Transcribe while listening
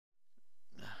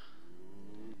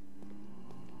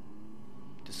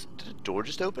door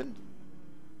just open?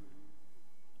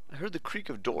 I heard the creak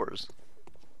of doors.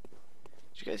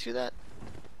 Did you guys hear that?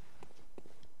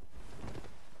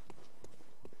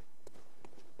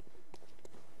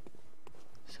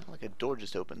 Sounded like a door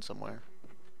just opened somewhere.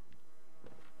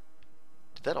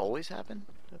 Did that always happen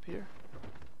up here?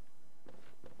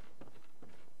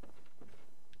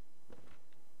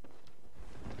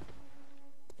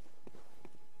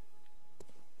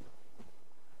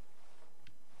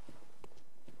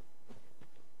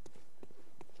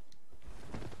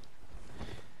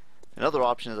 Another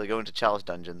option is I go into Chalice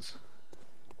Dungeons.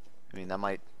 I mean, that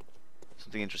might...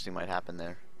 something interesting might happen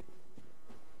there.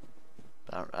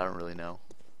 But I don't really know.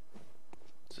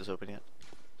 Is this open yet?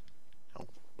 No.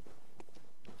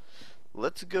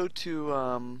 Let's go to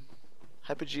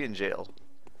Hypogean Gaol.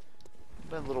 It's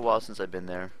been a little while since I've been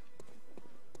there.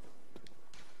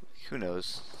 Who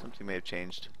knows? Something may have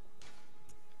changed.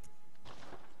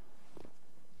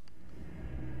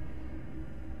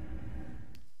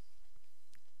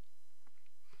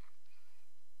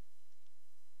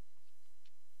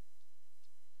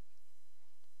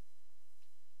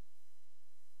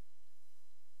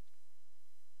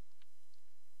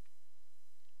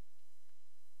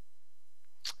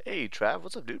 Hey Trav,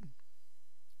 what's up, dude?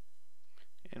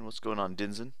 And what's going on,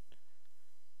 Dinzen?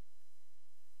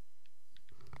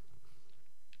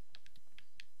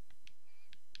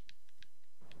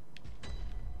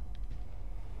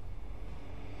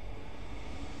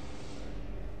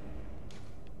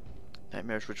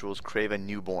 Nightmarish rituals crave a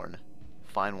newborn.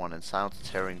 Find one and silence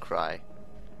its harrowing cry.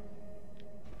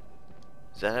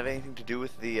 Does that have anything to do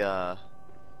with the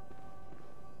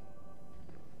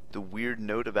weird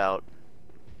note about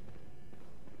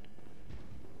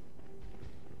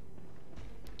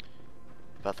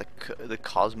the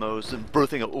cosmos and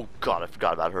birthing? Oh god, I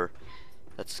forgot about her.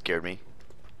 That scared me.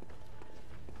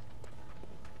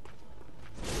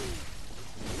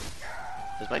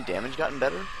 Has my damage gotten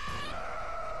better?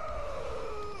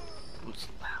 Ooh, it's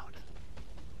loud.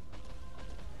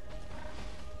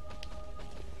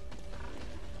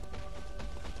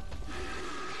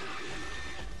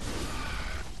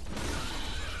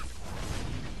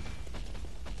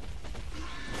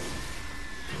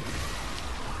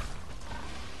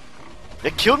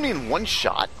 That killed me in one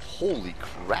shot? Holy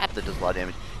crap, that does a lot of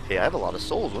damage. Hey, I have a lot of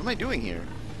souls. What am I doing here?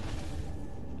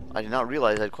 I did not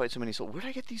realize I had quite so many souls. Where did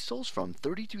I get these souls from?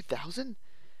 32,000?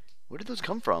 Where did those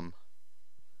come from?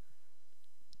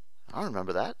 I don't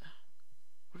remember that.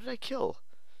 What did I kill?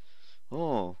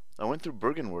 Oh, I went through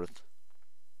Bergenworth.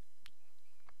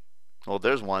 Oh,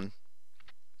 there's one.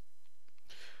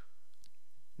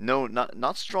 No,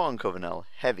 not strong, Covenel.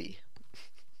 Heavy.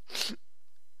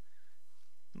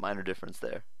 Minor difference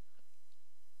there.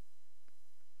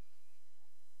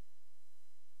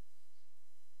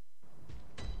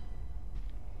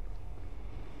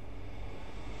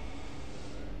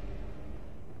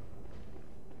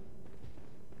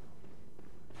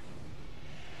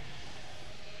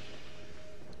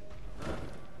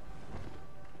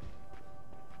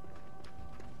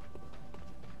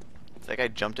 If that guy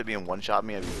jumped at me and one-shot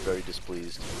me, I'd be very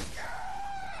displeased.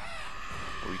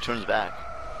 Oh, he turns back.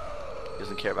 He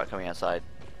doesn't care about coming outside.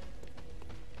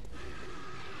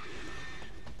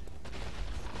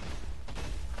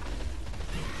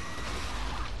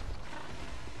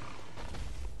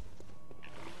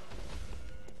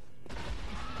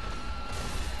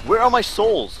 Where are my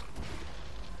souls?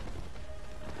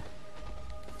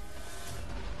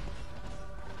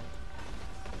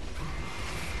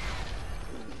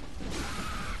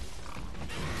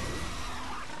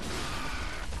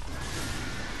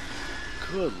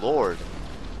 Good lord.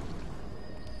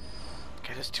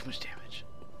 Guy does too much damage.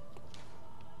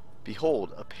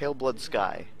 Behold, a pale blood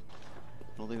sky.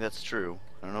 I don't think that's true.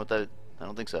 I don't know what that... I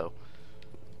don't think so.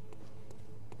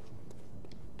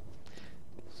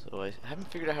 So I haven't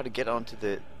figured out how to get onto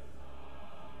the...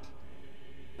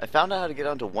 I found out how to get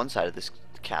onto one side of this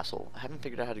castle. I haven't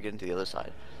figured out how to get into the other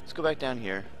side. Let's go back down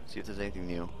here, see if there's anything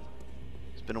new.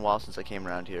 It's been a while since I came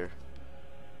around here.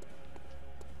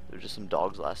 There were just some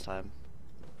dogs last time.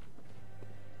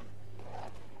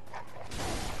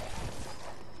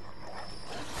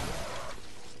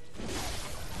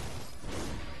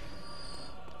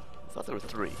 I thought there were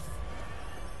 3.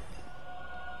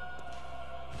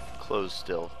 Closed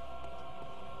still.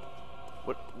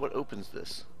 What opens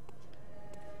this?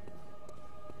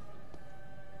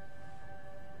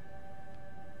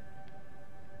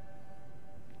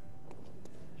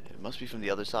 It must be from the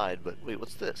other side, but wait,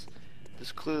 what's this?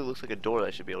 This clearly looks like a door that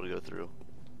I should be able to go through.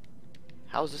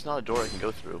 How is this not a door I can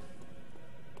go through?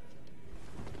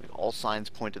 Like, all signs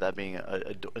point to that being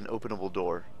an openable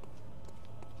door.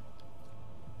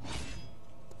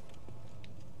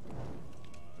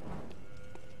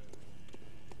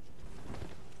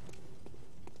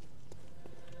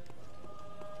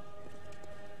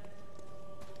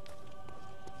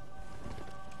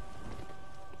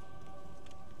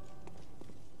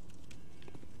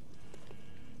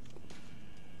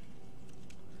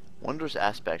 Wondrous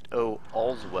aspect. Oh,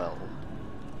 all's well.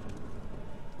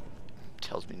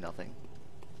 Tells me nothing.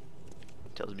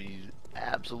 Tells me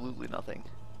absolutely nothing.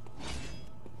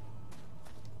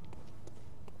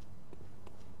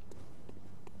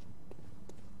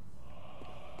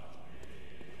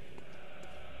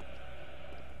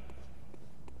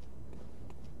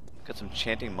 Got some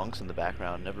chanting monks in the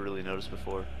background. Never really noticed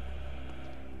before.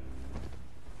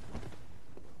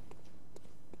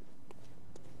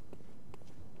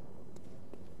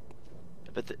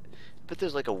 I bet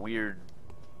there's like a weird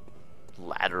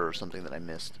ladder or something that I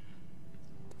missed.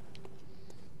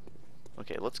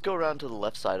 Okay, let's go around to the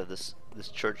left side of this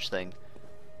church thing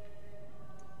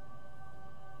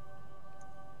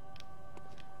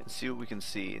and see what we can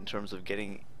see in terms of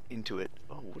getting into it.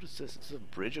 Oh, what is this? Is this a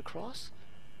bridge across?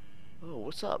 Oh,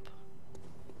 what's up?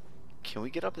 Can we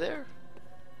get up there?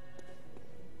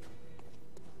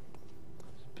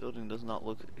 This building does not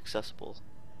look accessible.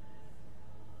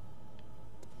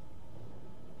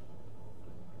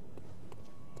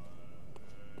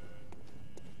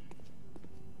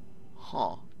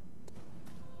 Huh.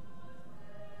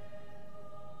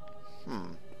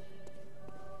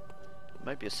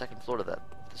 Might be a second floor to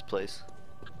this place.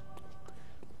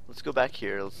 Let's go back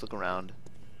here. Let's look around.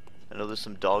 I know there's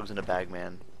some dogs and a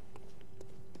bagman.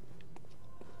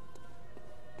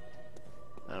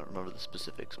 I don't remember the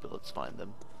specifics, but let's find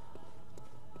them.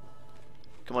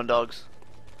 Come on, dogs.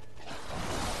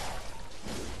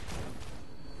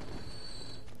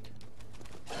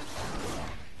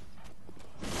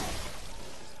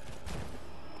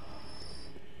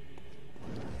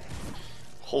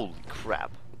 Holy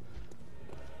crap.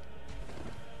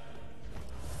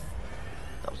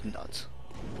 That was nuts.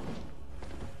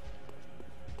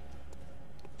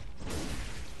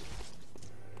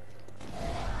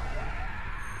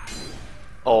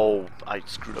 Oh, I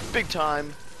screwed up big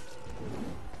time.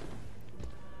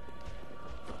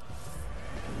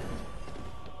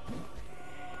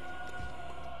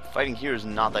 Fighting here is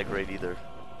not that great either.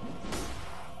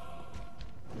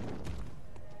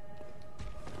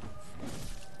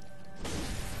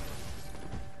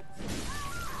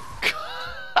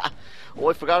 Oh,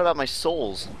 I forgot about my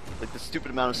souls. Like the stupid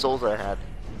amount of souls that I had.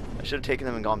 I should have taken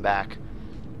them and gone back.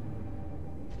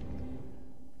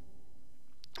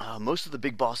 Most of the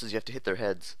big bosses you have to hit their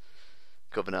heads,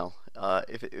 Covenel.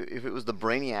 If it was the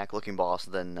Brainiac looking boss,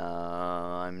 then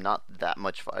I'm not that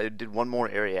much. I did one more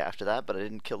area after that, but I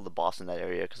didn't kill the boss in that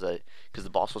area because the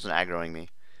boss wasn't aggroing me.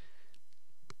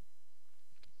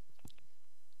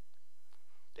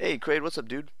 Hey, Kraid, what's up,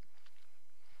 dude?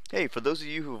 Hey, for those of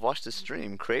you who have watched this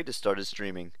stream, Kraid has started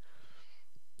streaming.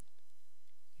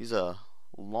 He's a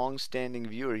long-standing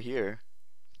viewer here.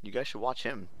 You guys should watch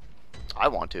him. I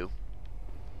want to.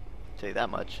 Tell you that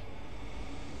much.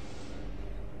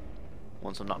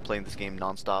 Once I'm not playing this game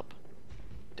non-stop,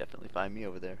 definitely find me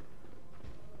over there.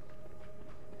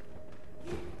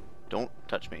 Don't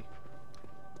touch me.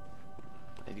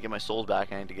 I need to get my souls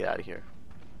back. I need to get out of here.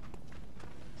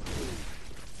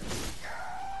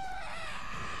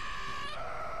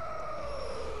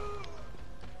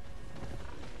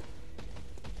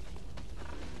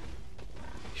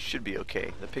 Should be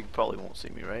okay. The pig probably won't see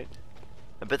me, right?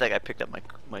 I bet that guy picked up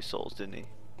my souls, didn't he?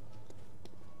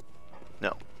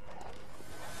 No.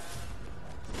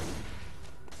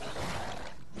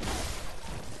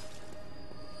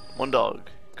 One dog.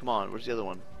 Come on, where's the other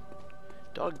one?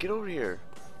 Dog, get over here.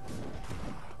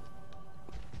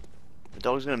 The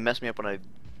dog's gonna mess me up when I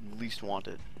least want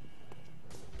it.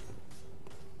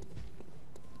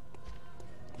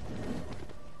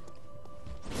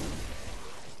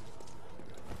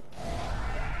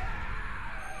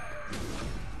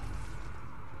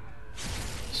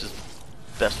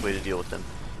 Best way to deal with them.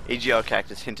 AGR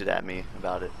Cactus hinted at me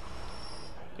about it.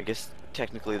 I guess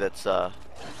technically that's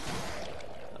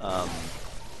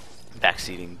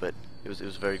backseating, but it was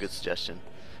a very good suggestion.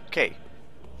 Okay,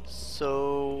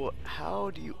 so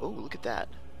how do you? Oh, look at that.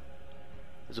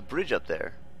 There's a bridge up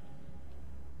there.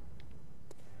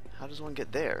 How does one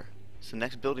get there? It's the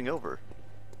next building over.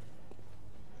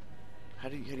 How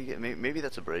do you get? Maybe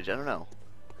that's a bridge. I don't know.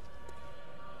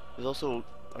 There's also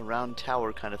a round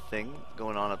tower kind of thing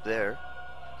going on up there.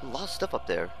 A lot of stuff up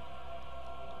there.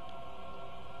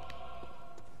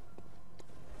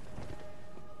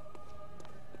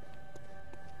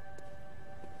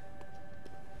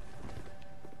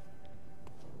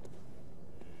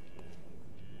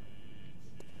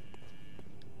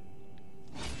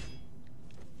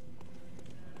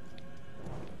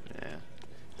 Yeah.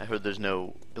 I heard there's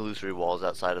no illusory walls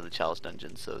outside of the Chalice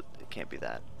dungeon, so it can't be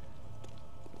that.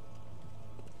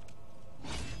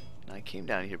 I came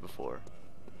down here before.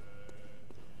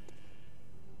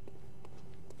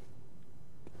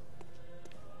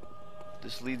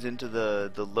 This leads into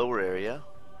the lower area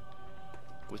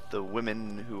with the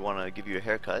women who want to give you a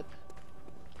haircut.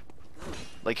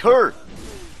 Like her!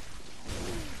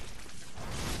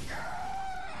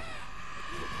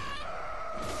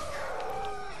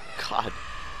 God.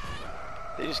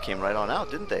 They just came right on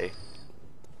out, didn't they?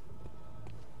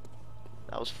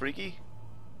 That was freaky.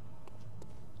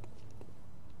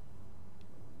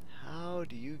 How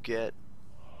do you get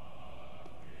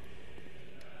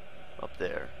up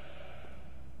there?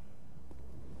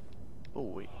 Oh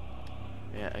wait.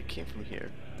 Yeah, I came from here.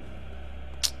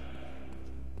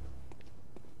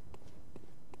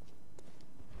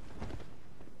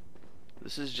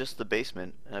 This is just the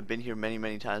basement, and I've been here many,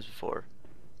 many times before.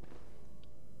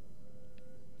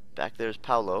 Back there's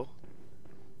Paolo.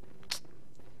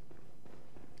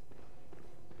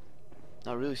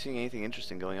 Not really seeing anything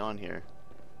interesting going on here.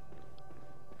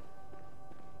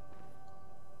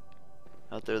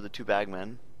 Out there are the two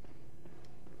bagmen.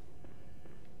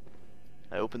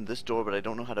 I opened this door, but I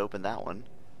don't know how to open that one.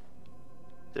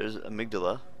 There's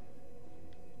Amygdala,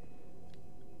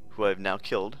 who I've now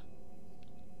killed.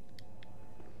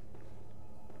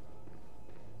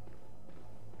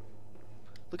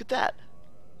 Look at that!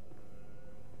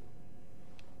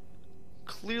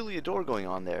 Clearly a door going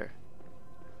on there.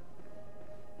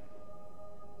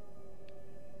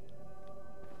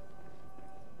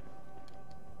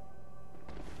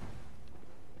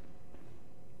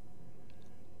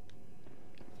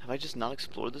 Have I just not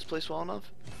explored this place well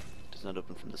enough? It does not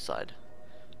open from the side.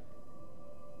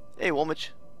 Hey, Wolmich.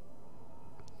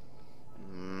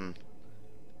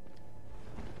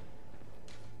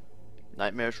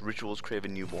 Nightmarish rituals crave a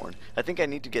newborn. I think I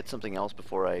need to get something else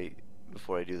before I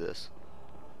do this.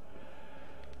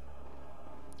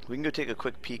 We can go take a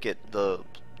quick peek at the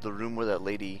room where that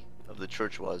lady of the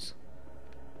church was.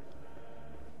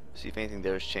 See if anything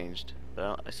there has changed.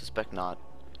 But I suspect not.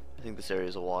 I think this area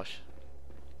is awash.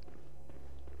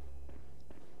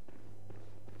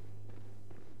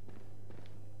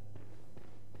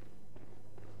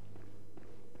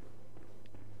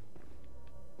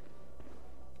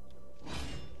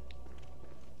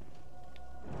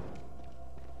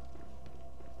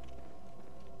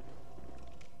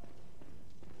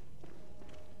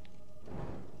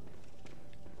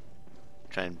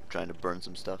 Trying to burn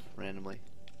some stuff randomly.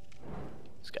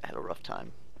 This guy had a rough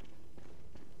time.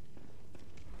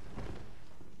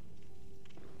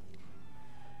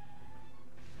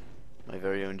 My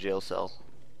very own jail cell.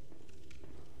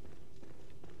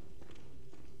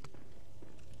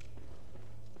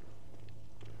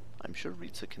 I'm sure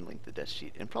Ritza can link the death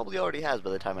sheet, and probably already has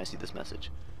by the time I see this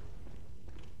message.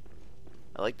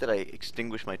 I like that I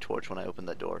extinguished my torch when I opened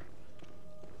that door.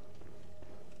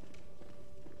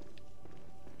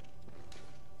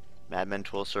 Madmen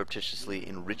toil surreptitiously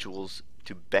in rituals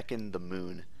to beckon the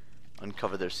moon.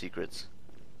 Uncover their secrets.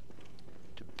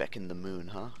 To beckon the moon,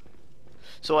 huh?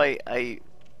 So I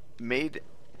made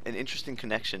an interesting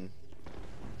connection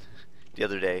the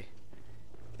other day.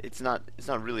 It's not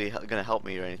really gonna help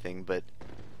me or anything, but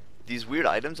these weird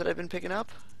items that I've been picking up,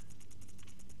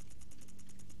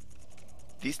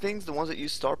 these things, the ones that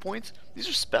use star points, these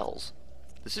are spells.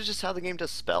 This is just how the game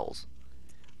does spells.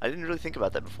 I didn't really think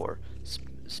about that before.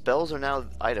 Spells are now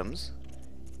items,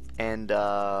 and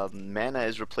mana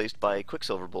is replaced by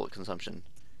Quicksilver bullet consumption.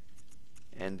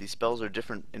 And these spells are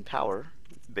different in power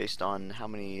based on how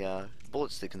many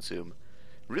bullets they consume.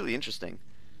 Really interesting.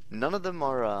 None of them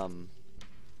are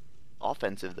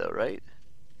offensive though, right?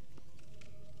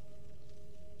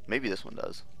 Maybe this one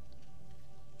does.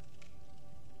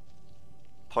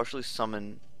 Partially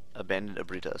summon Abandoned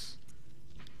Abritas.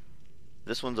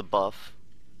 This one's a buff.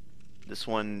 This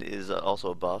one is also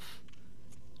a buff.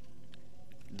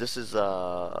 This is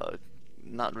not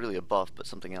really a buff, but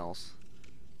something else.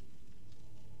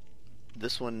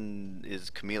 This one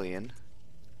is Chameleon.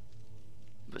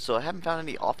 So I haven't found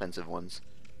any offensive ones.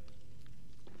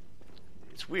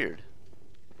 It's weird,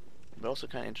 but also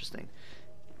kind of interesting.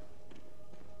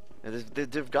 Now,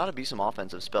 there've got to be some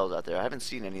offensive spells out there. I haven't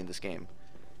seen any in this game.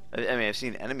 I mean, I've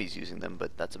seen enemies using them,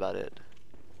 but that's about it.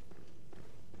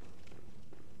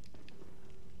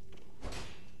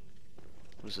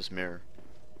 What is this mirror?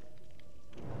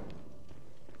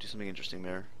 Do something interesting,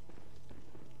 mirror.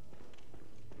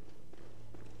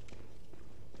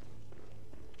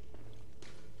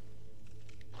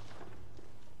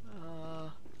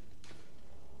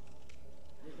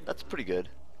 That's pretty good.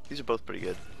 These are both pretty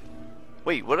good.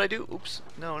 Wait, what did I do? Oops.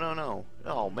 No, no, no.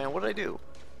 Oh man, what did I do?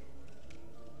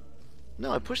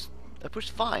 No, I pushed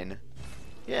fine.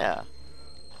 Yeah.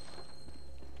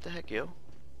 What the heck, yo?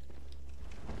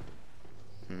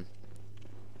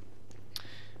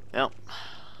 Well,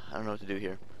 I don't know what to do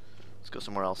here. Let's go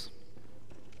somewhere else.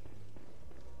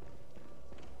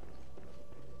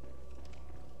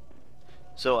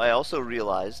 So I also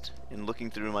realized, in looking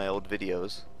through my old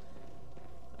videos,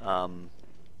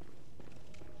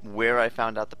 where I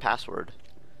found out the password.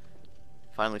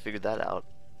 Finally figured that out.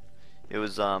 It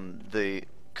was the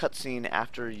cutscene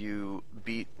after you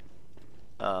beat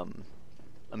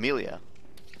Amelia,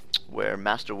 where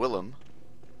Master Willem,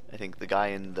 I think the guy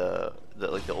in the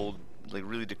old, like,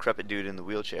 really decrepit dude in the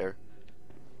wheelchair,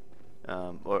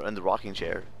 or in the rocking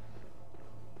chair,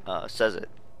 says it.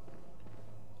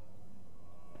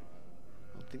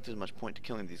 I don't think there's much point to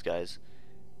killing these guys.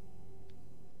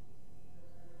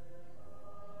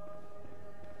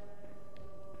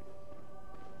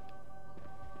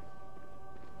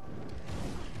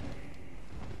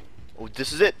 Oh,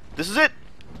 this is it! This is it!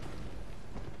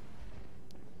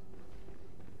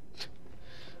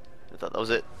 I thought that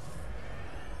was it.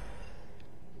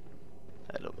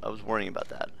 I was worrying about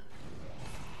that.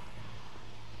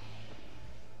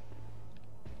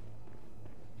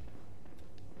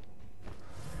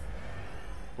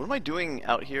 What am I doing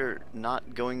out here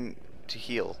not going to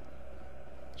heal?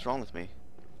 What's wrong with me?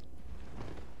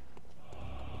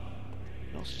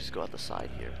 I'll also just go out the side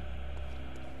here.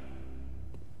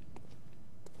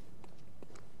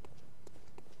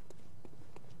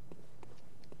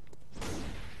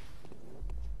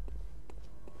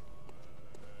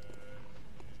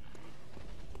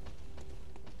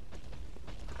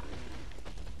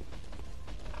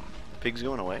 Pig's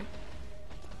going away?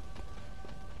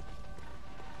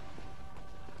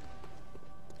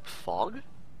 Fog?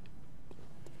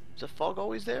 Is the fog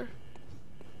always there?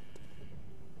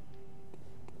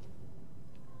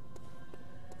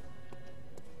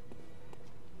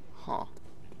 Huh.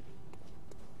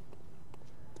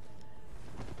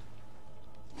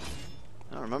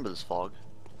 I don't remember this fog.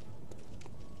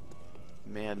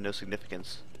 It may have no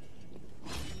significance.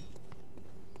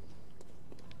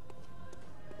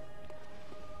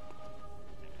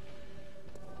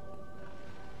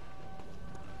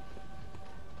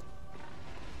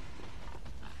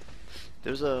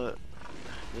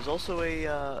 There's also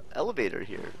a elevator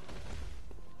here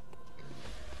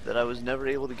that I was never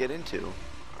able to get into.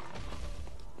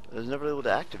 I was never able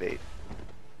to activate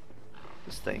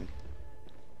this thing.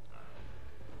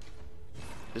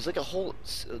 There's like a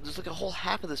whole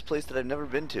half of this place that I've never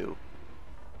been to.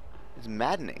 It's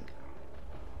maddening.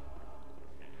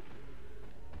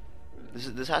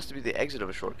 This has to be the exit of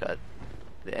a shortcut,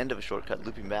 the end of a shortcut,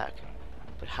 looping back.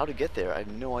 But how to get there, I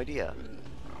have no idea.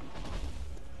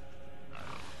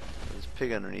 There's a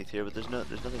pig underneath here, but there's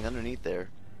nothing underneath there.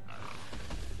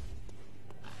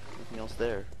 Nothing else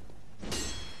there.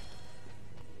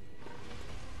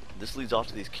 This leads off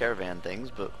to these caravan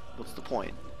things, but what's the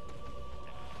point?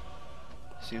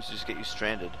 Seems to just get you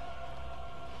stranded.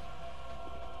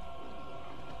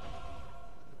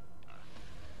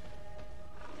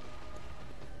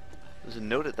 There's a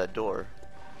note at that door.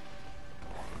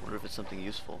 I wonder if it's something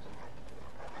useful.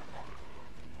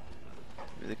 I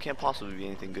mean, there can't possibly be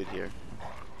anything good here.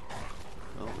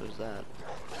 Oh, there's that.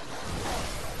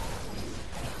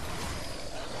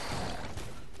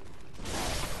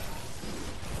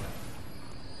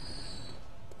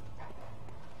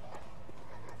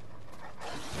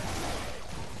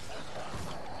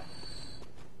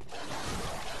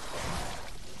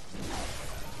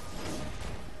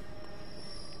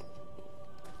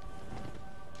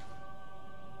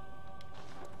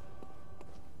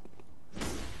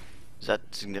 Is that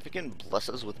significant? Bless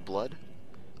us with blood?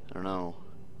 I don't know.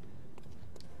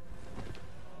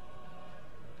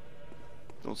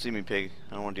 Don't see me, pig.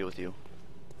 I don't want to deal with you.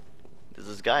 There's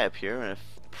this guy up here, and I'm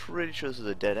pretty sure this is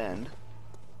a dead end.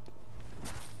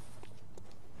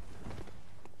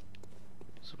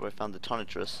 This is where I found the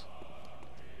Tonitrus.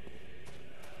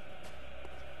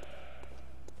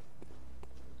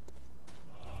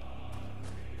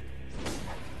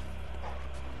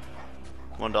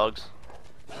 Come on, dogs.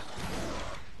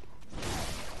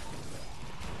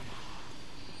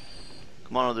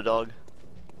 Come on, other dog.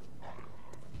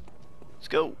 Let's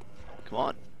go. Come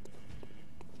on.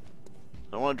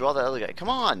 I don't want to draw that other guy. Come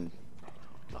on!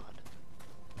 God.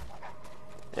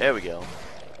 There we go.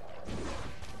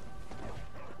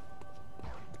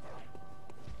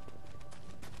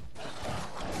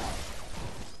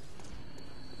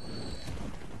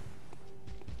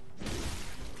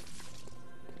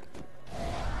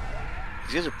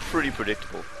 These guys are pretty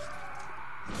predictable.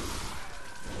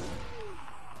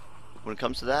 When it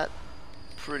comes to that,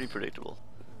 pretty predictable.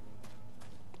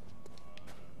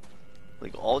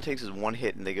 Like, all it takes is one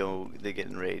hit and they get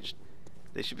enraged.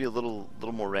 They should be a little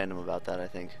more random about that, I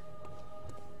think.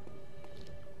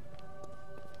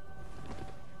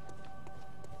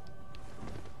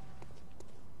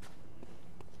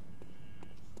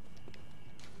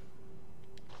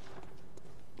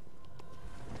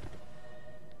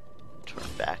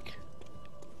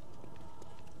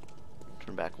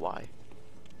 back. Why?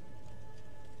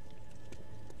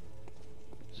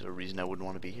 Is there a reason I wouldn't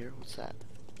want to be here? What's that?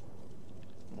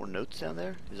 More notes down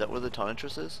there? Is that where the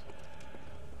Tonitrus is?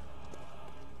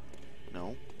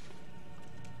 No.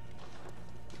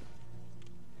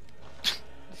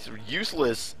 These are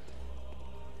useless.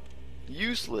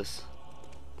 Useless.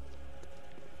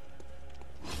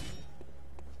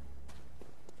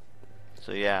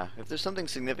 So yeah, if there's something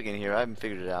significant here, I haven't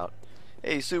figured it out.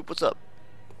 Hey, Soup, what's up?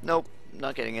 Nope,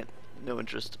 not getting it. No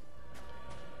interest.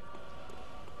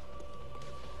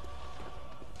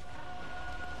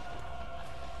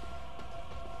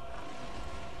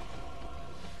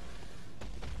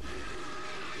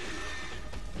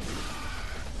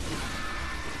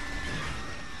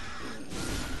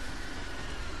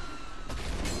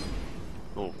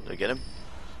 Oh, did I get him?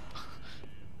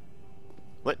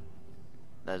 What?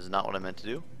 That is not what I meant to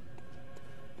do.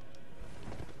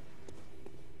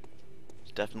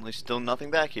 There's definitely still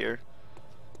nothing back here.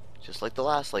 Just like the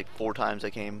last, like, 4 times I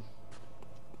came.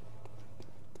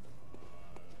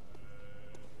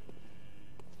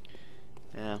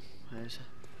 Yeah.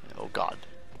 Oh god.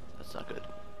 That's not good.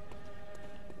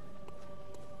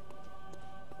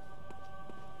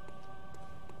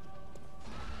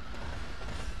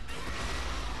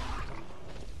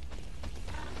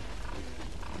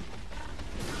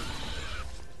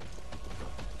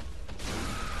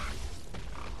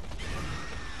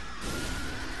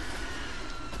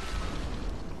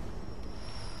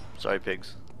 Sorry,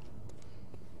 pigs.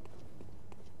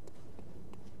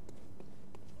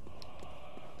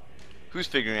 Who's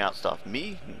figuring out stuff?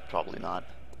 Me? Probably not.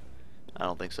 I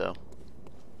don't think so.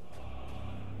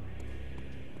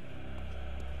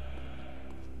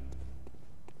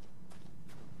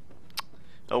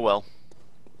 Oh well.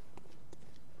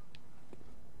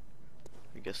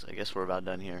 I guess we're about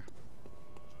done here.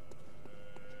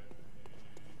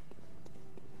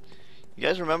 You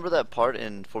guys remember that part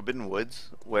in Forbidden Woods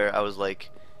where I was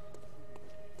like,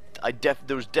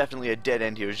 there was definitely a dead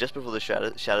end here. It was just before the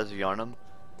Shadows of Yharnam.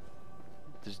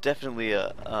 There's definitely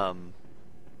a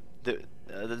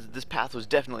this path was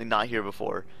definitely not here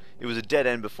before. It was a dead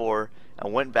end before. I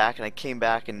went back and I came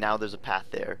back and now there's a path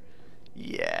there.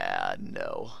 Yeah,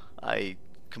 no. I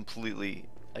completely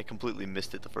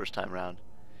missed it the first time around.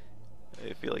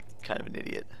 I feel like kind of an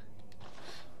idiot.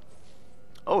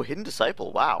 Oh, Hidden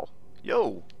Disciple. Wow.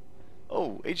 Yo.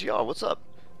 Oh, AGR, what's up?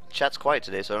 Chat's quiet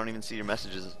today, so I don't even see your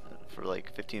messages for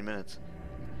like 15 minutes.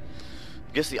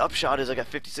 I guess the upshot is I got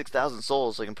 56,000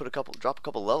 souls, so I can drop a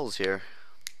couple levels here.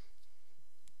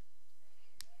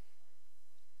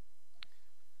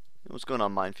 What's going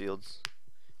on, Minefields?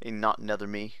 Hey, not nether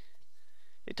me.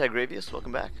 Hey, Tigravius,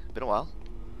 welcome back. Been a while.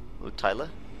 Hello,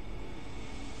 Tyler.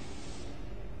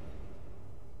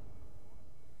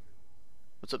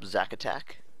 What's up, Zack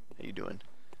Attack? How you doing?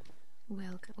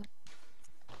 Welcome.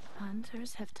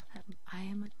 Hunters have I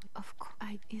am of course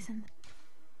I isn't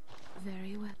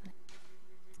very well.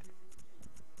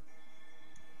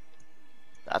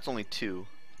 That's only 2.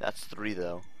 That's 3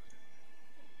 though.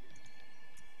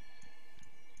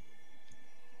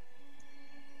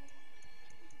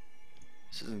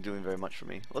 This isn't doing very much for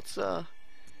me. It's time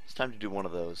to do one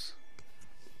of those.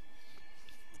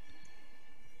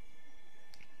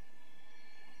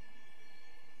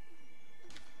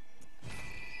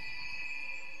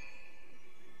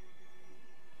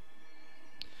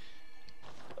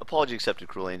 Apology accepted,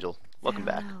 Cruel Angel. Welcome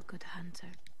back. Farewell, good hunter.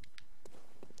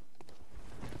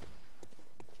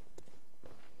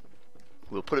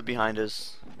 We'll put it behind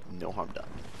us. No harm done.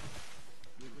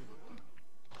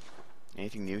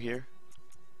 Anything new here?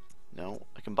 No.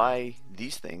 I can buy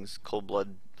these things. Cold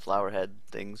Blood, Flower Head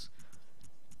things.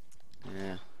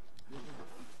 Yeah.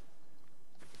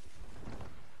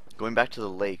 Going back to the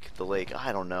lake.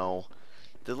 I don't know.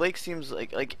 The lake seems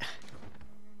like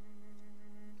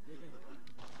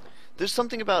there's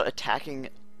something about attacking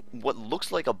what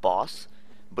looks like a boss,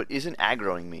 but isn't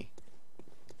aggroing me.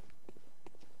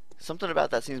 Something about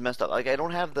that seems messed up. Like I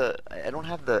don't have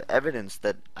the evidence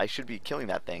that I should be killing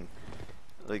that thing.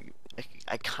 Like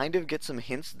I kind of get some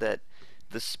hints that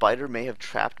the spider may have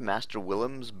trapped Master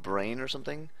Willem's brain or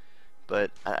something, but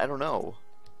I don't know.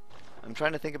 I'm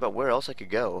trying to think about where else I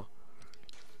could go.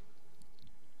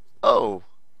 Oh,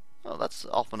 well, that's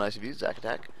awful nice of you, Zack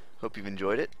Attack. Hope you've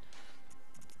enjoyed it.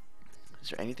 Is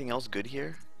there anything else good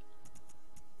here?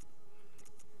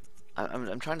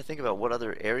 I'm trying to think about what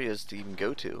other areas to even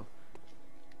go to.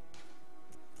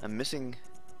 I'm missing.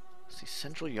 Let's see,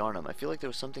 Central Yharnam. I feel like there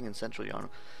was something in Central Yharnam.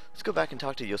 Let's go back and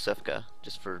talk to Iosefka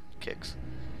just for kicks.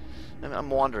 I'm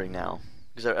wandering now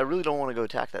because I really don't want to go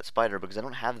attack that spider because I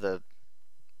don't have the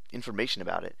information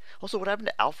about it. Also, what happened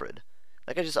to Alfred?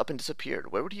 That guy just up and disappeared.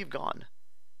 Where would he have gone?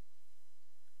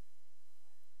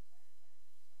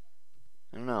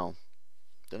 I don't know.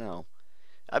 Don't know.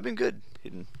 I've been good,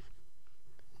 Hidden.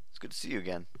 It's good to see you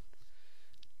again.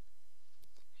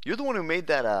 You're the one who made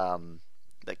that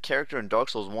character in Dark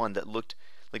Souls 1 that looked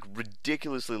like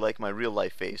ridiculously like my real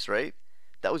life face, right?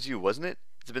 That was you, wasn't it?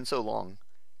 It's been so long.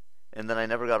 And then I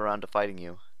never got around to fighting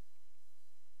you.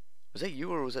 Was that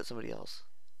you or was that somebody else?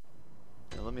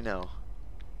 Now let me know.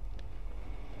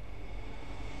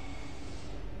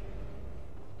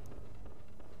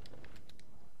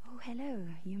 Oh, hello.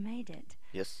 You made it.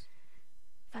 Yes?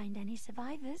 Find any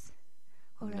survivors?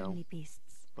 Or No. only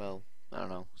beasts? Well, I don't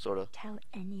know, sorta. Tell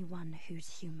anyone who's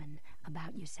human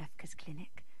about Iosefka's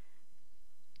clinic.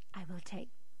 I will take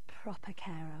proper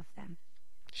care of them.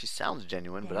 She sounds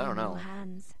genuine, but They're I don't in know. your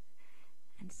hands,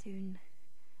 and soon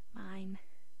mine.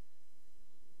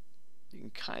 You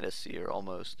can kinda see her,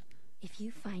 almost. If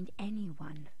you find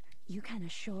anyone, you can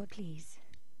assure, please.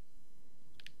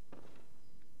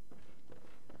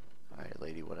 Alright,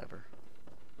 lady, whatever.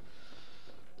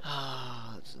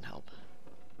 Ah, that doesn't help.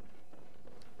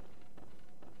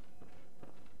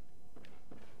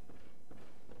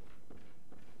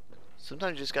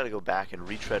 Sometimes you just gotta go back and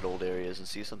retread old areas and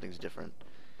see if something's different.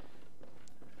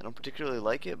 I don't particularly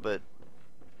like it, but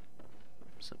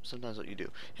sometimes what you do.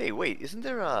 Hey, wait, isn't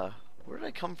there where did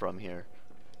I come from here?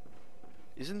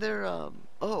 Isn't there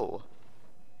oh,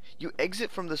 you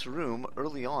exit from this room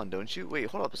early on, don't you? Wait,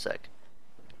 hold up a sec.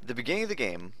 At the beginning of the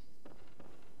game,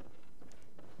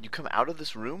 you come out of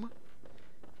this room?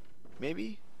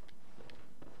 Maybe?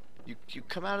 You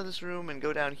come out of this room and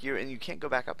go down here and you can't go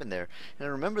back up in there. And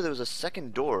I remember there was a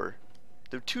second door.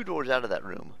 There were two doors out of that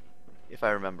room, if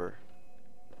I remember.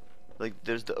 Like,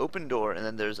 there's the open door and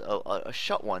then there's a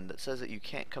shut one that says that you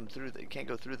can't come through, that you can't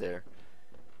go through there.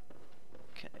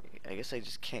 I guess I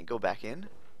just can't go back in?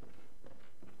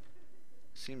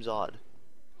 Seems odd.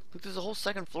 Look, there's a whole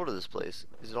second floor to this place.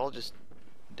 Is it all just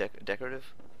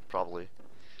decorative? Probably.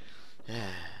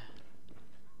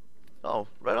 Oh,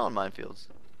 right on, minefields.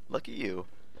 Lucky you.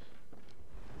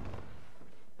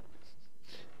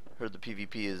 Heard the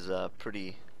PvP is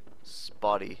pretty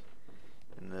spotty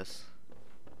in this,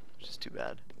 which is too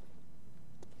bad.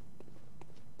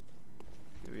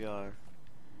 Here we are,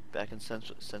 back in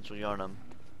Central Yarnum.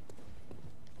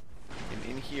 And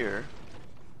in here,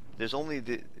 there's only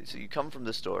so you come from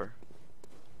this door.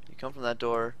 You come from that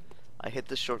door. I hit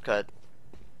this shortcut,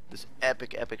 this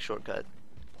epic shortcut.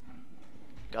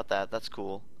 Got that. That's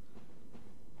cool.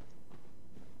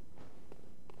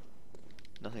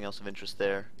 Nothing else of interest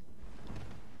there.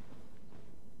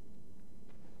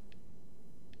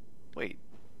 Wait,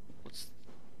 what's...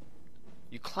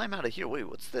 You climb out of here. Wait,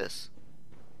 what's this?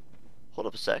 Hold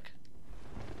up a sec.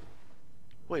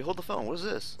 Wait, hold the phone. What is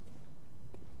this?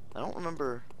 I don't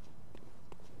remember...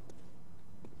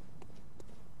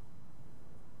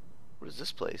 What is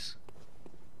this place?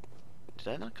 Did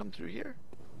I not come through here?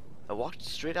 I walked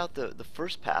straight out the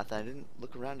first path and I didn't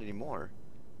look around anymore.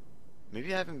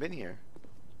 Maybe I haven't been here.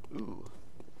 Ooh.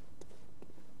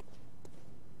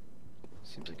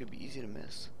 Seems like it'd be easy to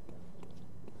miss.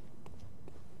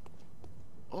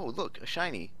 Oh, look, a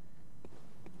shiny.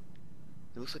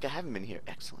 It looks like I haven't been here.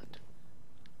 Excellent.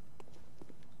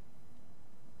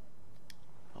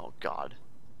 Oh, God.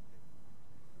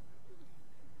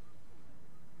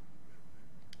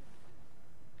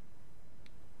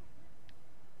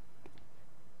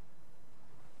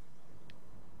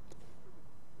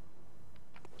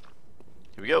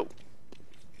 Here we go.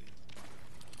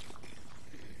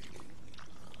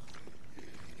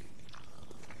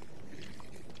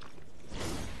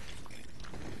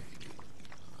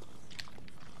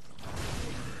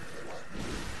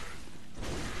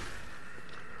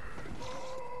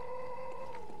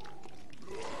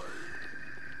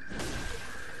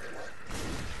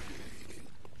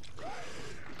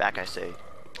 Back, I say.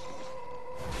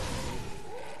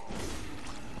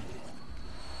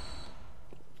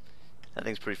 That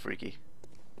thing's pretty freaky.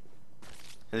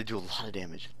 And they do a lot of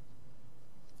damage.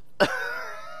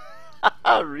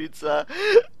 Ritza.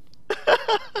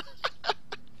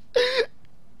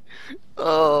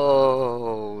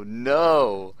 Oh,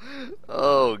 no.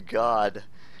 Oh, God.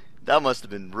 That must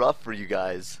have been rough for you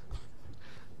guys.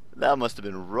 That must have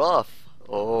been rough.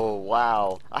 Oh,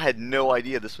 wow. I had no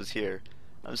idea this was here.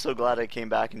 I'm so glad I came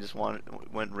back and just went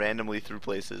randomly through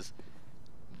places.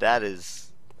 That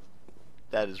is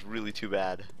really too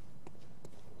bad.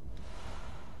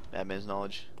 Madman's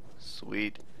knowledge.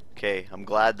 Sweet. Okay, I'm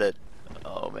glad that...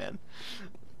 Oh, man.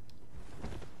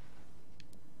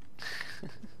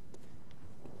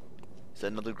 Is that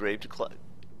another grave to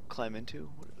climb into?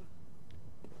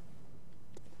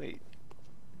 Wait,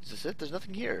 is this it? There's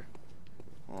nothing here.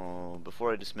 Oh,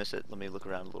 before I dismiss it, let me look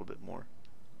around a little bit more.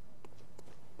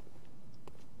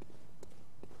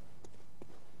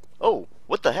 Oh,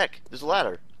 what the heck? There's a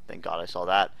ladder. Thank God I saw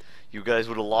that. You guys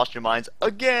would have lost your minds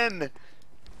again!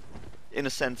 In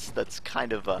a sense, that's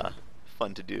kind of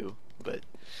fun to do, but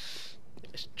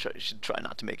I should try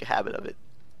not to make a habit of it.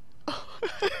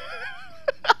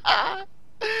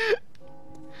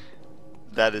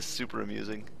 That is super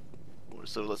amusing.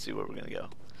 So let's see where we're gonna go.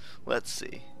 Let's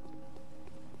see.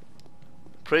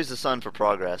 Praise the sun for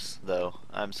progress, though.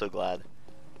 I'm so glad.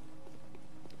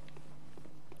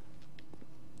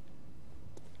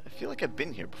 I feel like I've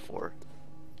been here before.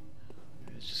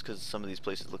 It's just because some of these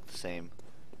places look the same.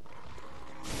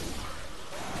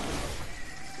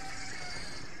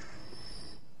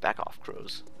 Back off,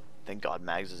 crows. Thank God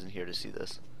Mags isn't here to see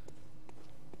this.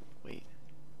 Wait.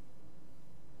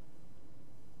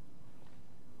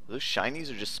 Are those shinies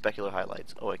or just specular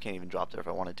highlights? Oh, I can't even drop there if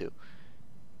I wanted to.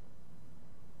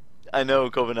 I know,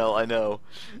 Covenel, I know.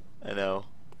 I know.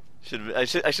 I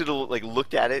should have like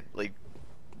looked at it, like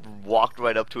walked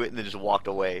right up to it and then just walked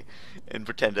away and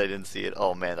pretend I didn't see it.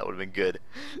 Oh man, that would have been good.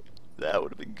 That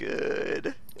would have been good.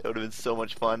 That would have been so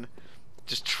much fun.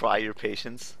 Just try your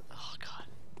patience. Oh god.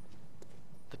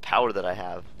 The power that I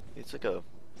have. It's like a...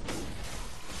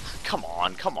 Come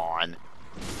on, come on.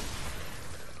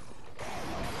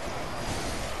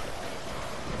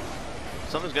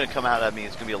 Something's gonna come out at me.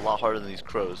 It's gonna be a lot harder than these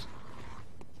crows.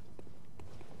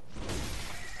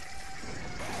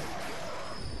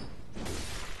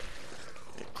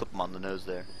 Clip them on the nose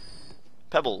there.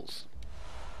 Pebbles.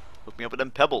 Hook me up with them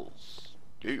pebbles.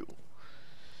 Ew.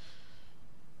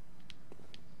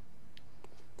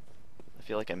 I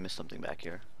feel like I missed something back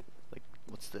here. Like,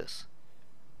 what's this?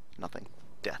 Nothing.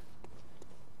 Death.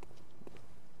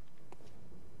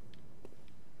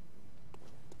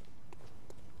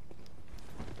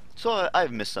 So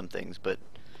I've missed some things, but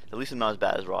at least I'm not as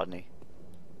bad as Rodney.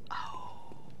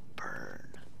 Oh, burn.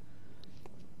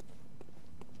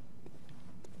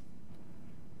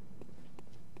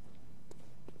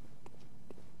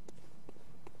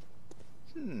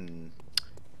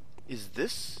 Is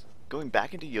this going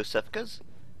back into Iosefka's?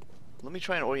 Let me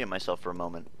try and orient myself for a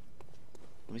moment.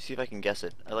 Let me see if I can guess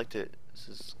it. I like to... This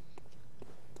is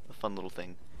a fun little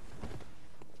thing.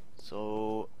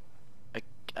 So...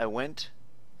 I went...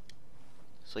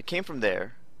 So I came from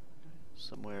there.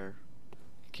 Somewhere...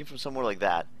 I came from somewhere like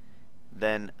that.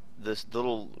 Then this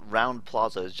little round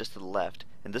plaza is just to the left.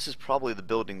 And this is probably the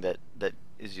building that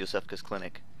is Iosefka's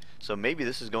clinic. So maybe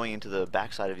this is going into the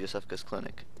backside of Iosefka's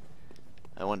clinic.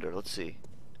 I wonder, let's see.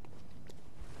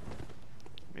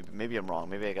 Maybe I'm wrong.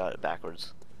 Maybe I got it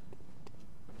backwards.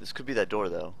 This could be that door,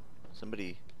 though.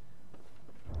 Somebody...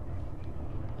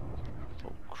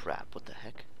 Oh, crap. What the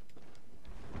heck?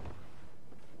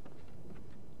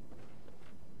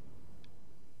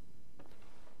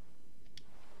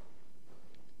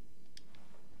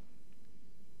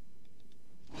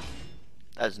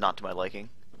 That is not to my liking.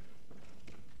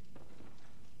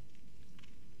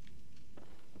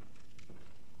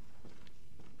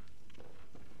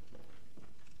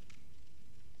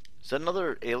 Is that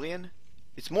another alien?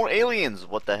 It's more aliens!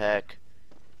 What the heck?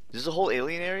 Is this a whole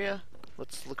alien area?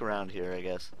 Let's look around here, I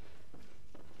guess.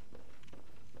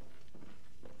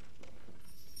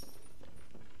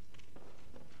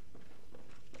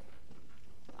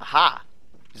 Aha!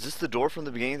 Is this the door from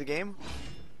the beginning of the game?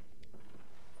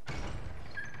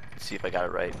 Let's see if I got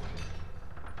it right.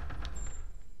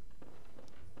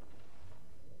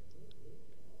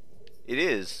 It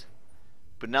is.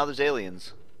 But now there's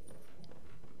aliens.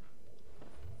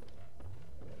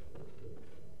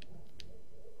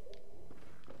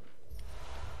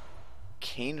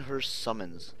 Cainhurst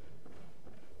summons.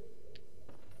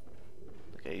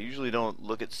 Okay, I usually don't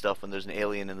look at stuff when there's an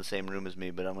alien in the same room as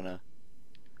me, but I'll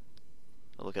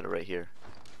look at it right here.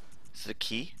 Is it a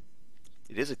key?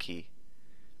 It is a key.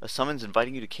 A summons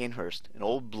inviting you to Cainhurst. An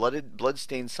old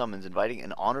blood-stained summons inviting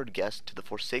an honored guest to the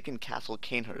forsaken castle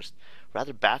Cainhurst.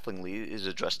 Rather bafflingly, it is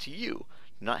addressed to you.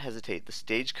 Do not hesitate. The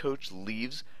stagecoach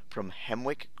leaves from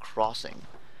Hemwick Crossing.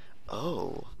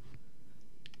 Oh.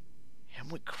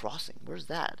 Hemwick Crossing. Where's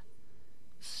that?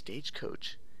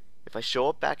 Stagecoach. If I show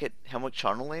up back at Hemwick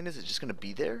Charnel Lane, is it just going to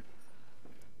be there?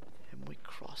 Hemwick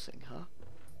Crossing, huh?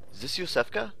 Is this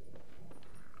Iosefka?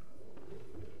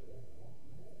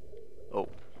 Oh.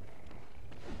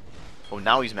 Oh,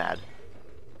 now he's mad.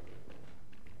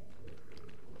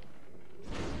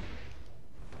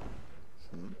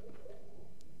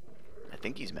 I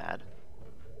think he's mad.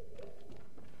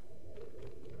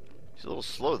 He's a little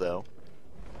slow, though.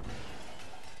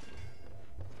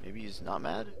 Maybe he's not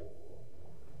mad?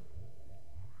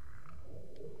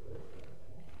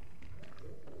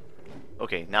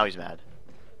 Okay, now he's mad.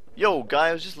 Yo, guy,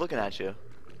 I was just looking at you.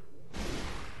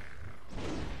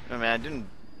 No, man, I didn't...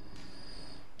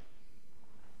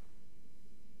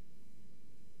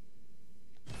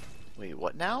 Wait,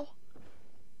 what now?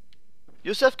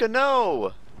 Iosefka,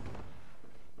 no!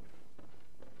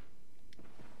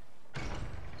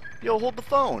 Yo, hold the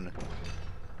phone.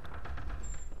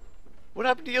 What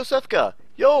happened to Iosefka?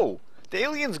 Yo, the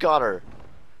aliens got her.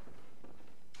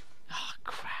 Ah,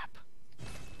 crap.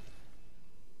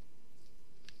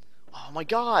 Oh my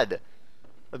god.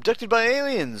 Abducted by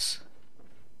aliens.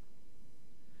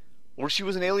 Or she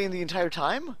was an alien the entire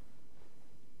time?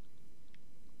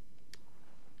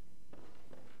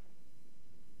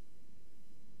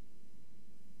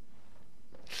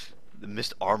 The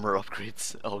missed armor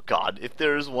upgrades. Oh god, if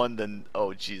there is one, then...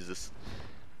 Oh, Jesus.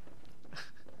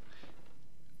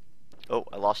 Oh,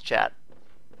 I lost chat.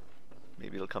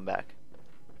 Maybe it'll come back.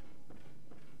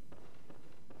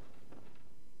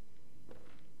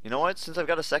 You know what? Since I've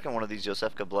got a second one of these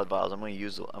Iosefka blood vials, I'm gonna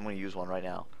use one right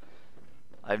now.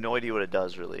 I have no idea what it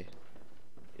does, really.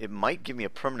 It might give me a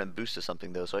permanent boost to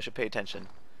something, though, so I should pay attention.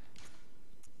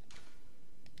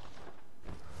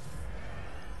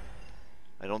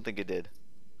 I don't think it did.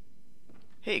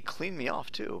 Hey, it cleaned me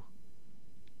off, too.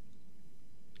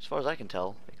 As far as I can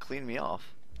tell, it cleaned me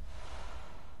off.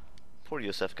 Poor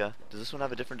Iosefka. Does this one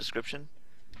have a different description?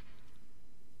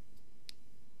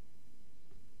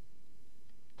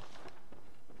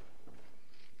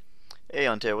 Hey,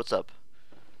 Antair, what's up?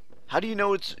 How do you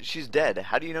know she's dead?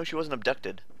 How do you know she wasn't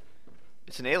abducted?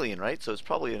 It's an alien, right? So it's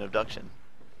probably an abduction.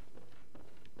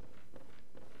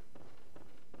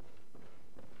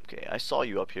 Okay, I saw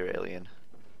you up here, alien.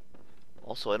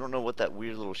 Also, I don't know what that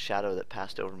weird little shadow that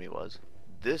passed over me was.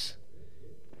 This...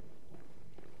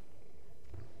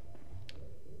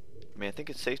 I mean, I think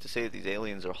it's safe to say that these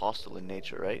aliens are hostile in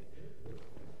nature, right?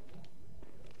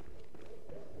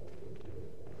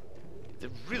 They're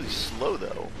really slow,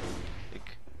 though.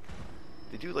 Like,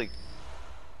 they do, like...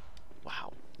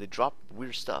 Wow. They drop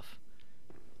weird stuff.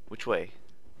 Which way?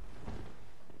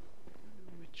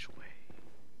 Which way?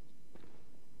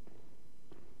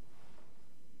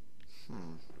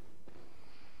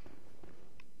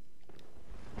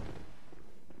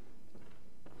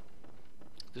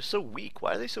 They're so weak.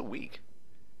 Why are they so weak?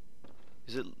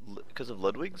 Is it because of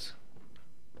Ludwig's?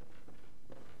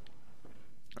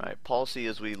 Alright, policy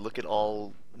is we look at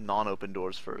all non-open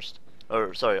doors first.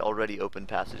 Or, sorry, already open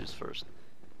passages first.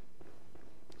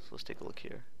 So let's take a look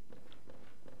here.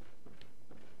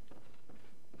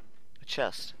 A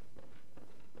chest.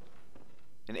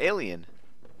 An alien.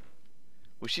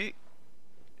 Was she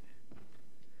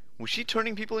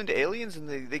turning people into aliens and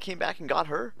they came back and got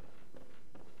her?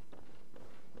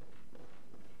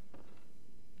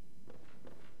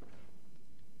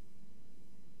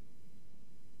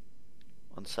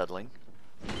 Unsettling.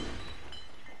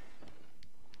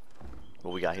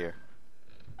 What we got here?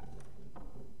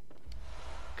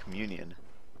 Communion.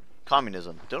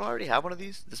 Communism. Don't I already have one of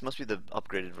these? This must be the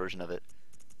upgraded version of it.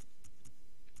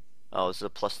 Oh, this is a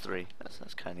 +3.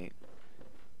 That's kind of neat.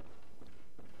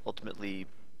 Ultimately,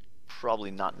 probably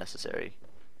not necessary.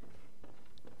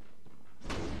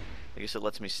 I guess it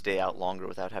lets me stay out longer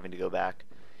without having to go back.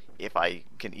 If I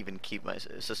can even keep my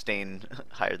sustain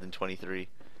higher than 23.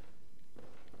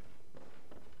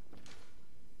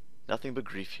 Nothing but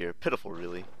grief here. Pitiful,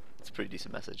 really. It's a pretty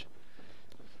decent message.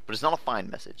 But it's not a fine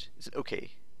message. It's an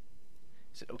okay.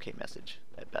 It's an okay message,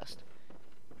 at best.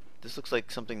 This looks like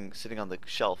something sitting on the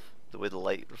shelf, the way the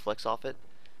light reflects off it.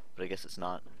 But I guess it's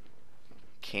not.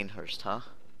 Cainhurst, huh?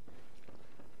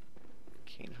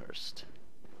 Cainhurst.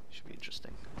 Should be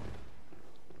interesting.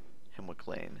 Hemwick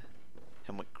Lane.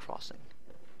 Hemwick Crossing.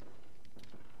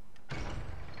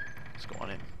 Let's go on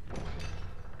in.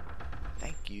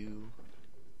 Thank you.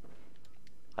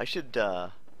 I should,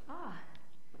 Ah,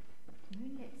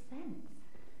 moonlit scents.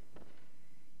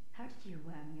 How did you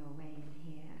worm your way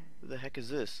in here? who the heck is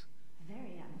this?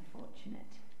 Very unfortunate.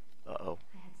 Uh-oh.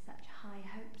 I had such high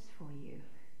hopes for you.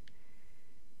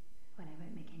 Well, I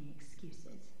won't make any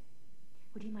excuses.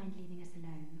 Would you mind leaving us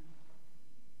alone?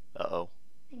 Uh-oh.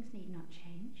 Things need not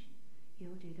change.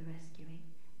 You'll do the rescuing,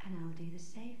 and I'll do the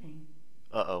saving.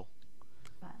 Uh-oh.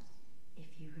 But if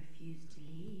you refuse to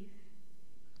leave...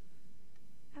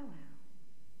 Oh well.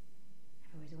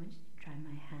 I've always wanted to try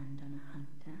my hand on a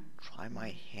hunter. Try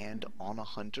my hand on a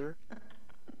hunter?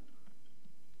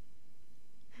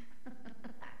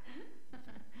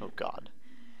 Oh god.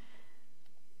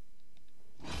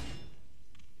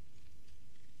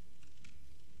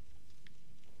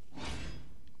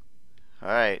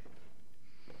 Alright.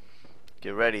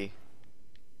 Get ready.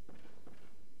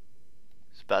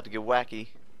 It's about to get wacky.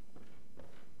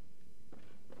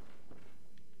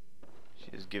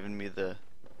 She has given me the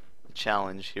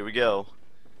challenge. Here we go.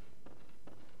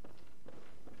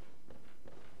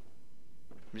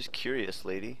 I'm just curious,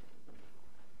 lady.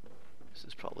 This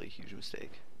is probably a huge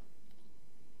mistake.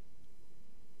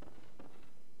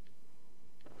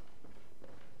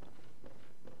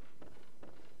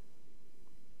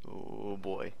 Oh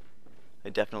boy. I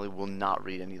definitely will not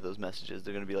read any of those messages.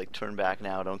 They're going to be like, turn back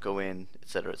now, don't go in,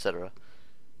 etc., etc.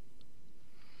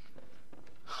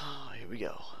 Here we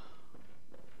go.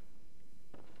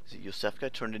 Is it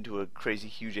Iosefka turned into a crazy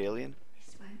huge alien?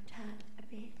 This won't hurt a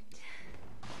bit.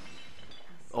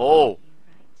 Oh!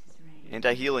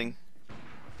 Anti-healing.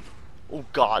 Oh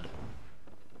god.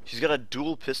 She's got a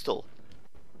dual pistol.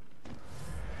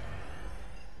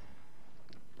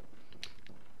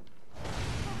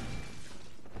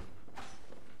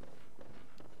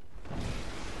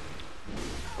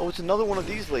 Oh, it's another one of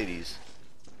these ladies.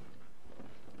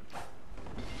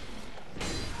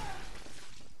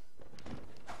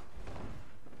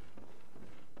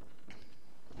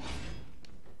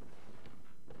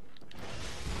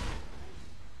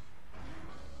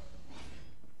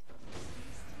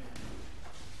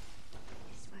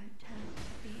 This won't hurt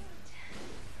a bit.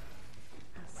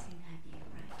 I'll soon have you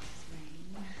right as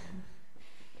rain.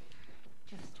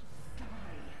 Just die.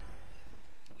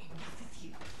 Enough of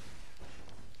you.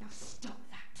 Now stop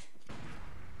that.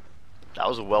 That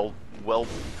was a well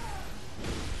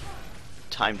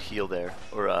timed heal there,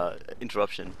 or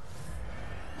interruption.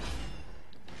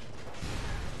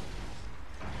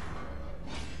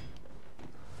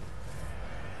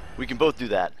 We can both do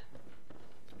that.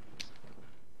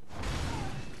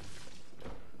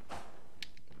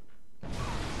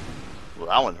 Well,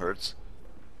 that one hurts.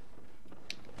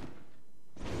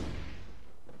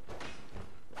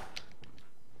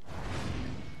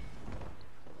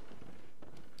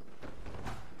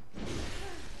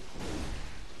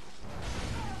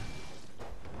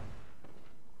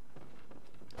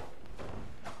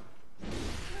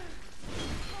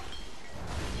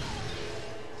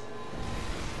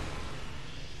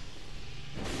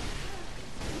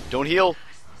 Don't heal.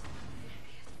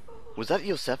 Was that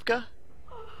Iosefka?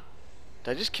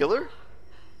 Did I just kill her?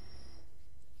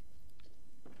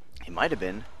 It might have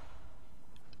been.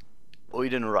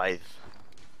 Oidenreith.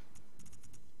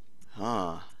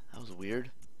 Huh. That was weird.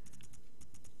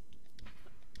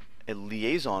 A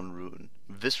liaison rune.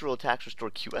 Visceral attacks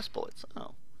restore QS bullets.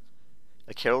 Oh.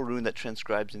 A carol rune that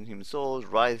transcribes inhuman souls.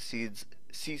 Writhe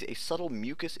sees a subtle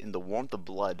mucus in the warmth of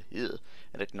blood. Ew.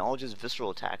 And acknowledges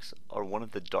visceral attacks are one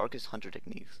of the darkest hunter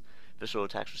techniques. Visceral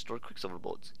attacks restore quicksilver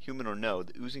bullets. Human or no,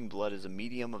 the oozing blood is a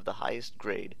medium of the highest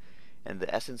grade, and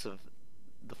the essence of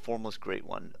the formless great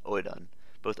one, Oedon.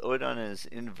 Both Oedon and his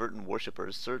inadvertent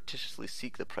worshippers surreptitiously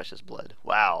seek the precious blood.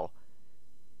 Wow.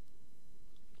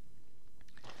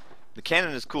 The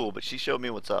cannon is cool, but she showed me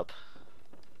what's up.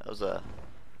 That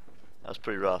was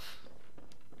pretty rough.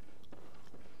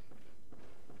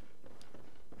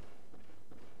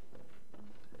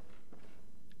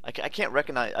 I can't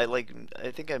recognize. I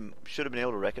think I should have been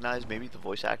able to recognize. Maybe the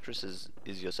voice actress is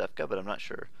Iosefka, but I'm not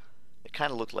sure. It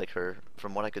kind of looked like her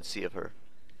from what I could see of her.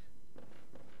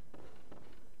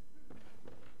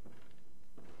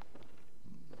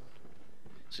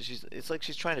 So it's like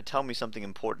she's trying to tell me something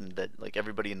important that like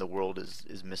everybody in the world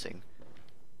is missing.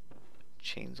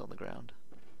 Chains on the ground.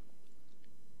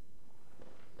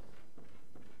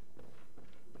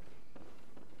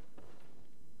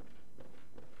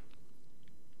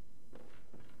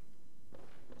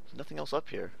 There's nothing else up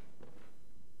here.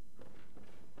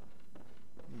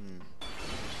 I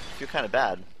feel kind of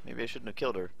bad. Maybe I shouldn't have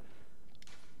killed her.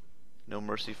 No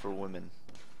mercy for women.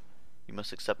 You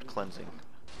must accept cleansing.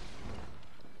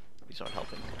 These aren't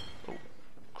helping. Oh,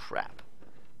 crap.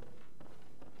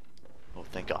 Oh,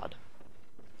 thank God.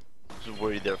 I was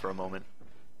worried there for a moment.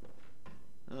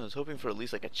 I was hoping for at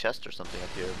least like a chest or something up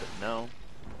here, but no.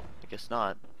 I guess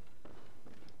not.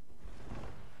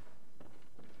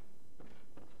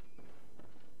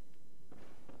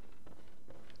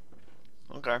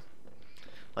 Okay. Well,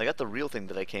 I got the real thing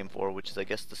that I came for, which is I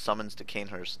guess the summons to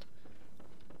Cainhurst.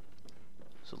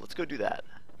 So let's go do that.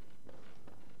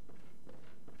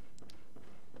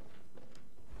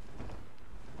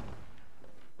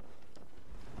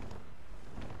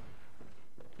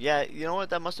 Yeah, you know what?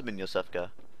 That must have been Iosefka.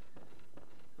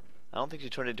 I don't think she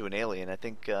turned into an alien. I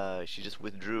think she just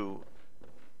withdrew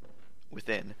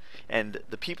within. And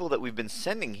the people that we've been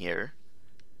sending here,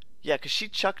 yeah, because she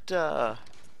chucked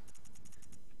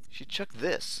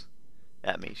this.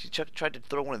 at me. She tried to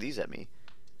throw one of these at me.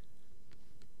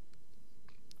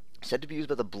 Said to be used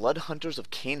by the blood hunters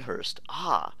of Cainhurst.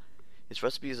 Ah! Its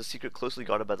recipe is a secret closely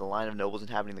guarded by the line of nobles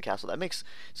inhabiting the castle. That makes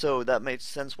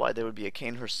sense why there would be a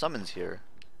Cainhurst summons here.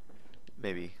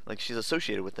 Maybe. Like she's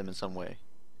associated with them in some way.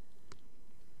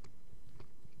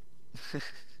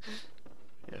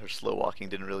 Yeah, her slow walking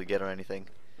didn't really get her anything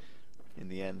in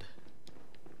the end.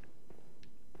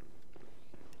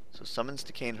 So summons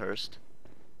to Cainhurst.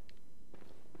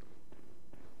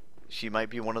 She might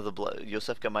be one of the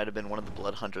Iosefka might have been one of the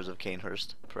blood hunters of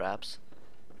Cainhurst, perhaps.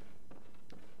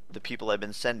 The people I've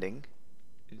been sending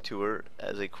to her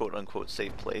as a quote-unquote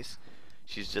safe place,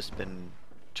 she's just been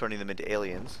turning them into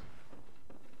aliens.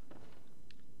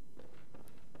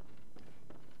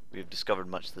 We have discovered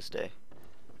much this day.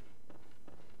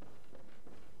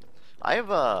 I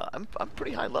have I'm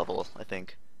pretty high level, I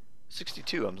think.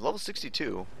 62. I'm level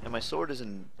 62, and my sword is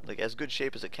in like as good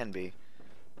shape as it can be.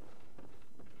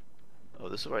 Oh,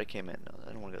 this is where I came in. No,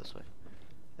 I don't want to go this way.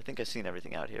 I think I've seen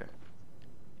everything out here.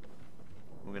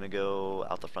 We're gonna go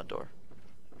out the front door.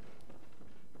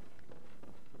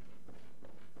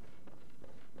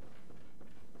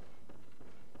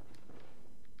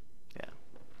 Yeah.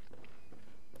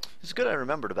 It's good I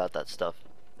remembered about that stuff.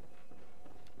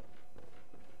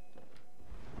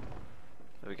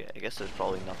 Okay, I guess there's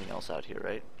probably nothing else out here,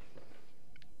 right?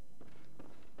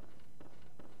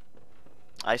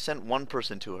 I sent one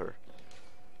person to her.